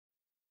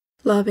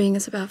Lobbying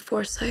is about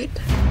foresight,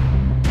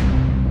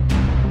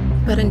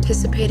 about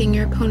anticipating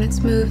your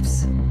opponent's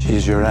moves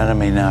She's your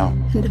enemy now.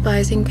 and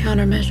devising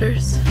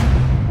countermeasures.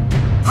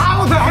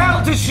 How the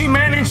hell did she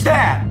manage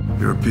that?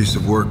 You're a piece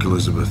of work,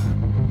 Elizabeth.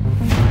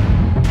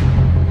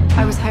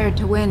 I was hired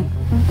to win.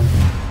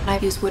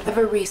 I've used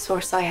whatever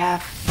resource I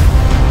have.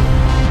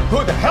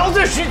 Who the hell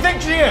does she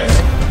think she is?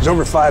 There's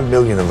over 5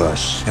 million of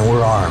us, and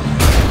we're armed.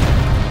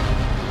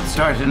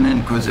 Start an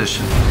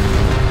inquisition.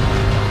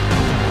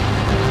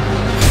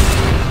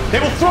 They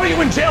will throw you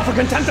in jail for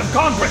contempt of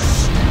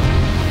Congress.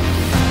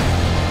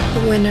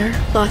 The winner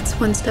plots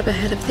one step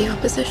ahead of the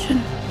opposition.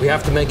 We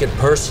have to make it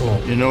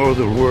personal. You know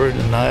the word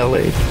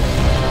annihilate?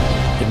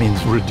 It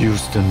means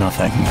reduce to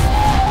nothing.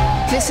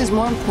 This is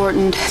more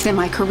important than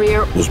my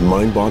career. It was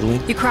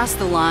mind-boggling, You crossed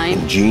the line.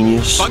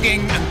 ingenious, Bugging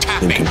and and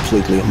tapping.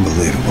 completely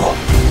unbelievable.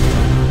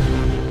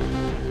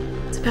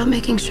 It's about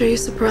making sure you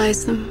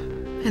surprise them,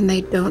 and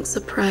they don't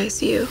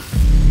surprise you.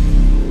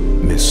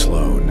 Miss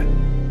Sloane.